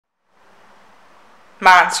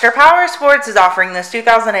Monster Powersports is offering this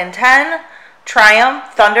 2010 Triumph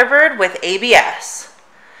Thunderbird with ABS.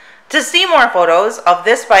 To see more photos of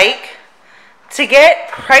this bike, to get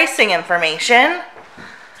pricing information,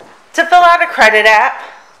 to fill out a credit app,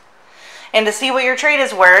 and to see what your trade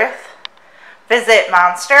is worth, visit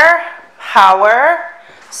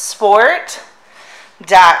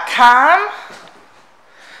monsterpowersport.com.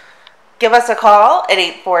 Give us a call at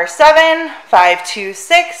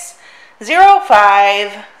 847-526-0500,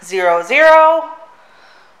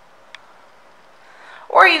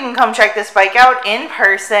 or you can come check this bike out in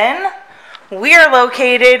person. We are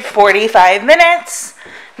located 45 minutes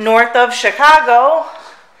north of Chicago,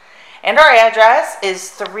 and our address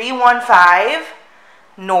is 315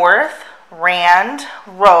 North Rand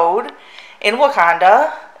Road in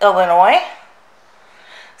Wauconda, Illinois.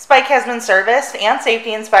 This bike has been serviced and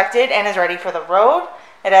safety inspected and is ready for the road.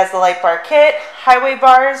 It has the light bar kit, highway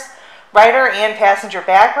bars, rider and passenger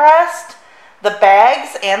backrest, the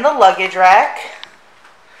bags, and the luggage rack.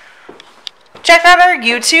 Check out our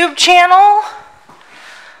YouTube channel.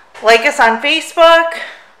 Like us on Facebook.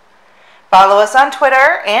 Follow us on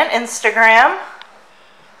Twitter and Instagram.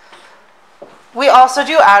 We also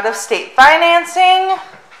do out-of-state financing.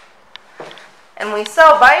 And we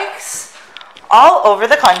sell bikes all over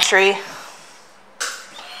the country.